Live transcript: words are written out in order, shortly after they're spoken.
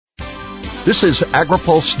This is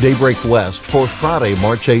AgriPulse Daybreak West for Friday,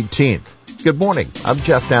 March 18th. Good morning. I'm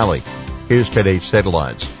Jeff Nally. Here's today's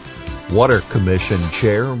headlines. Water Commission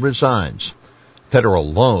Chair resigns.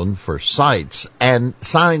 Federal loan for sites and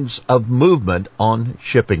signs of movement on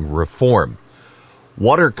shipping reform.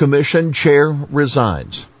 Water Commission Chair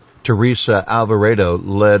resigns. Teresa Alvarado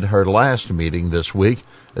led her last meeting this week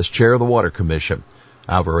as chair of the Water Commission.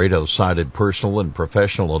 Alvarado cited personal and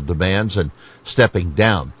professional demands and stepping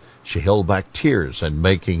down. She held back tears in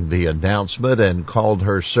making the announcement and called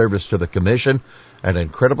her service to the commission an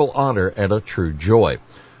incredible honor and a true joy.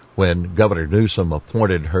 When Governor Newsom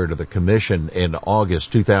appointed her to the commission in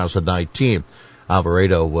August 2019,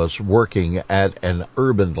 Alvarado was working at an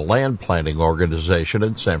urban land planning organization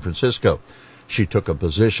in San Francisco. She took a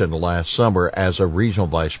position last summer as a regional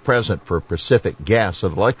vice president for Pacific Gas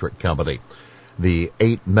and Electric Company. The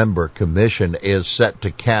 8-member commission is set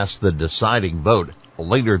to cast the deciding vote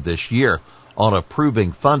later this year on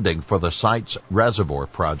approving funding for the site's reservoir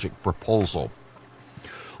project proposal.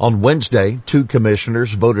 On Wednesday, 2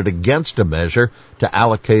 commissioners voted against a measure to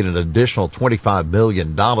allocate an additional $25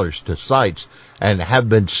 million to sites and have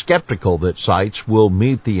been skeptical that sites will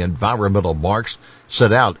meet the environmental marks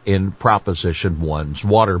set out in Proposition 1's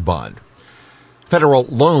water bond. Federal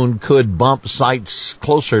loan could bump sites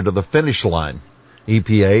closer to the finish line.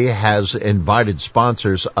 EPA has invited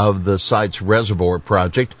sponsors of the site's reservoir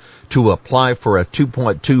project to apply for a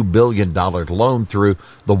 $2.2 billion loan through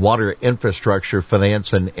the Water Infrastructure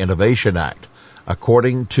Finance and Innovation Act.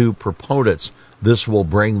 According to proponents, this will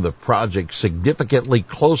bring the project significantly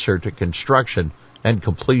closer to construction and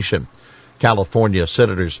completion. California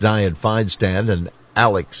Senators Dianne Feinstein and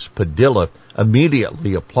Alex Padilla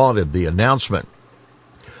immediately applauded the announcement.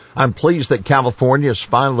 I'm pleased that California is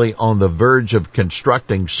finally on the verge of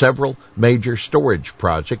constructing several major storage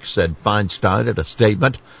projects, said Feinstein in a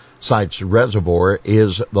statement. Site's reservoir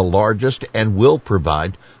is the largest and will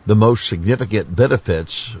provide the most significant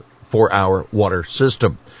benefits for our water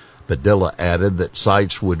system. Padilla added that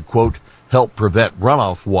sites would, quote, help prevent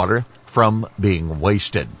runoff water from being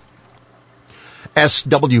wasted.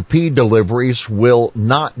 SWP deliveries will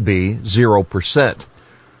not be 0%.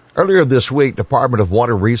 Earlier this week, Department of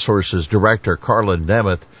Water Resources Director Carlin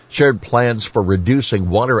Nemeth shared plans for reducing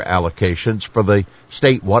water allocations for the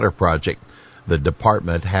State Water Project. The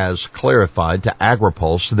department has clarified to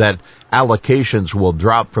AgriPulse that allocations will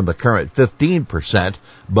drop from the current 15%,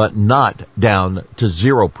 but not down to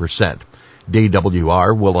 0%.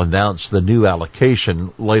 DWR will announce the new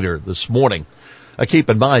allocation later this morning.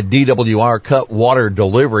 Keep in mind, DWR cut water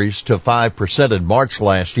deliveries to 5% in March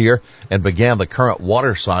last year and began the current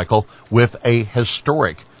water cycle with a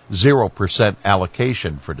historic 0%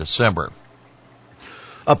 allocation for December.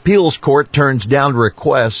 Appeals court turns down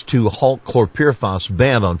request to halt chlorpyrifos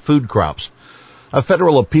ban on food crops. A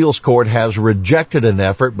federal appeals court has rejected an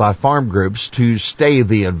effort by farm groups to stay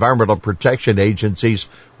the Environmental Protection Agency's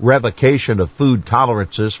revocation of food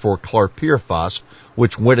tolerances for chlorpyrifos,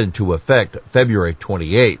 which went into effect February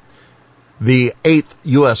 28. The 8th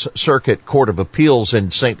U.S. Circuit Court of Appeals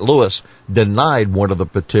in St. Louis denied one of the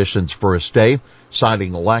petitions for a stay,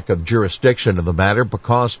 citing a lack of jurisdiction in the matter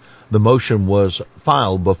because the motion was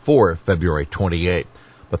filed before February 28.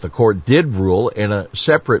 But the court did rule in a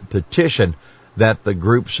separate petition that the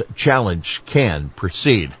group's challenge can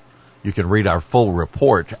proceed. You can read our full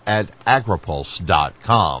report at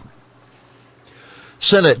agripulse.com.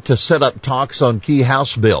 Senate to set up talks on key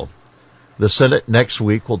House bill. The Senate next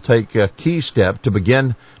week will take a key step to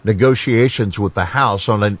begin negotiations with the House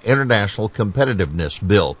on an international competitiveness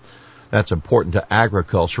bill. That's important to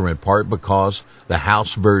agriculture in part because the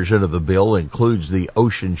House version of the bill includes the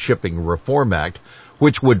Ocean Shipping Reform Act,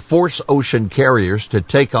 which would force ocean carriers to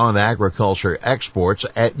take on agriculture exports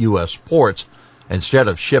at U.S. ports instead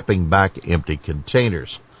of shipping back empty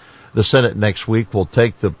containers. The Senate next week will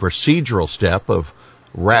take the procedural step of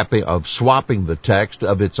swapping the text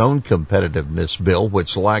of its own competitiveness bill,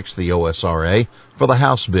 which lacks the OSRA, for the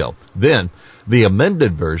House bill. Then, the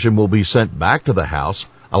amended version will be sent back to the House,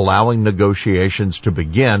 allowing negotiations to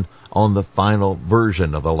begin on the final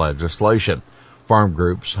version of the legislation. Farm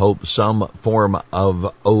groups hope some form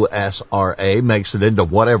of OSRA makes it into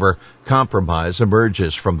whatever compromise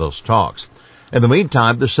emerges from those talks. In the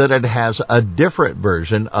meantime, the Senate has a different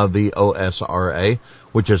version of the OSRA,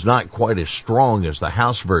 which is not quite as strong as the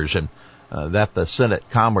House version, that the Senate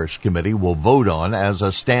Commerce Committee will vote on as a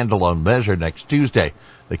standalone measure next Tuesday.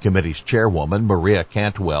 The committee's chairwoman, Maria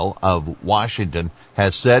Cantwell of Washington,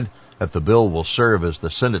 has said that the bill will serve as the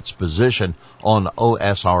Senate's position on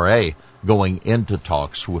OSRA going into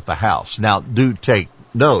talks with the House. Now, do take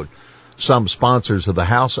note, Some sponsors of the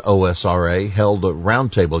House OSRA held a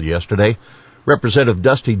roundtable yesterday. Representative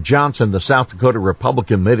Dusty Johnson, the South Dakota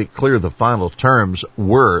Republican, made it clear the final terms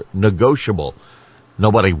were negotiable.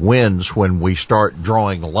 Nobody wins when we start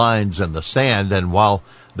drawing lines in the sand, and while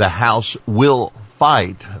the House will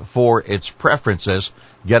fight for its preferences,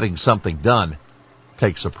 getting something done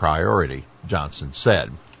takes a priority, Johnson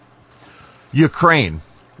said. Ukraine,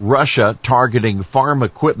 Russia targeting farm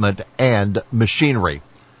equipment and machinery.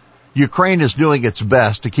 Ukraine is doing its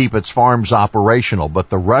best to keep its farms operational, but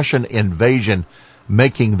the Russian invasion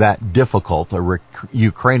making that difficult, a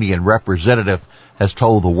Ukrainian representative has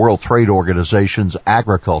told the World Trade Organization's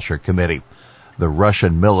Agriculture Committee. The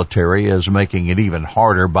Russian military is making it even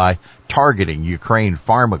harder by targeting Ukraine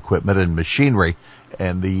farm equipment and machinery,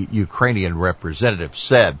 and the Ukrainian representative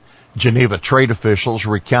said. Geneva trade officials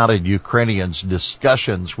recounted Ukrainians'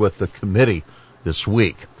 discussions with the committee this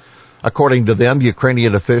week. According to them,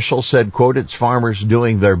 Ukrainian officials said, quote, it's farmers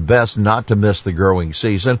doing their best not to miss the growing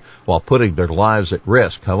season while putting their lives at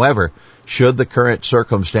risk. However, should the current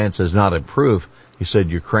circumstances not improve, he said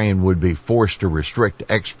Ukraine would be forced to restrict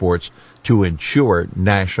exports to ensure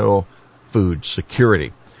national food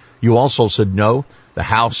security. You also said no. The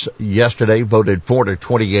House yesterday voted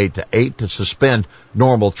 428-8 to suspend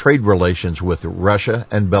normal trade relations with Russia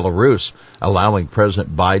and Belarus, allowing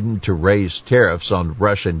President Biden to raise tariffs on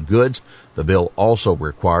Russian goods. The bill also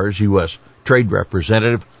requires U.S. Trade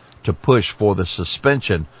Representative to push for the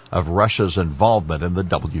suspension of Russia's involvement in the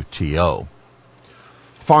WTO.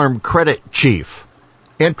 Farm Credit Chief.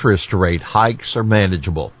 Interest rate hikes are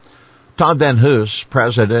manageable. Todd Van Hoos,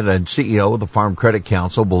 President and CEO of the Farm Credit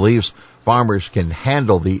Council, believes farmers can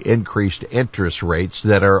handle the increased interest rates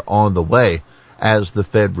that are on the way as the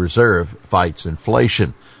Fed Reserve fights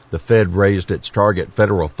inflation. The Fed raised its target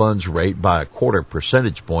federal funds rate by 0.25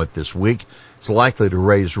 percentage point this week. It's likely to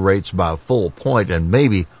raise rates by a full point and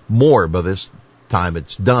maybe more by this time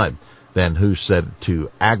it's done, Van Hoos said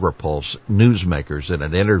to AgriPulse newsmakers in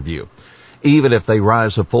an interview. Even if they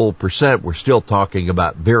rise a full percent, we're still talking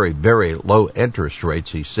about very, very low interest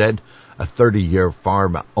rates, he said. A 30-year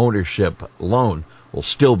farm ownership loan will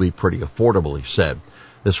still be pretty affordable, he said.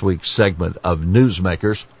 This week's segment of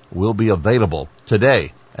Newsmakers will be available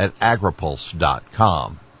today at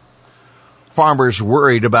agripulse.com. Farmers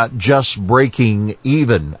worried about just breaking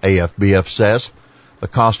even, AFBF says. The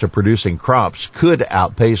cost of producing crops could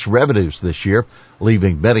outpace revenues this year,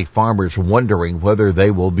 leaving many farmers wondering whether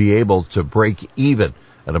they will be able to break even.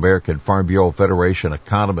 An American Farm Bureau Federation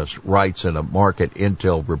economist writes in a market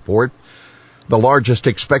intel report. The largest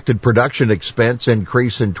expected production expense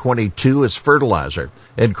increase in 22 is fertilizer,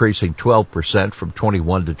 increasing 12% from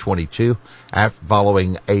 21 to 22,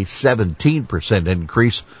 following a 17%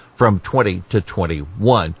 increase from 20 to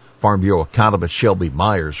 21. Farm Bureau economist Shelby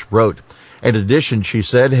Myers wrote. In addition, she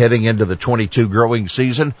said, heading into the 22 growing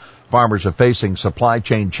season, farmers are facing supply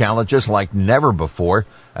chain challenges like never before,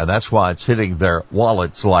 and that's why it's hitting their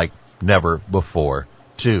wallets like never before,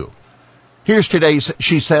 too. Here's today's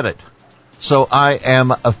She Said It. So I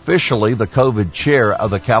am officially the COVID chair of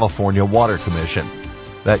the California Water Commission.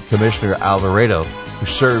 That Commissioner Alvarado, who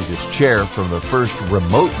served as chair from the first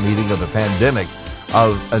remote meeting of the pandemic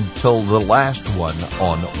until the last one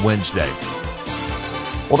on Wednesday.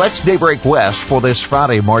 Well, that's Daybreak West for this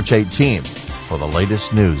Friday, March 18th. For the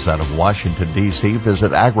latest news out of Washington, D.C.,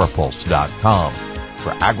 visit agripulse.com.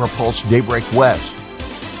 For AgriPulse Daybreak West,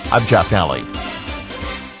 I'm Jeff Alley.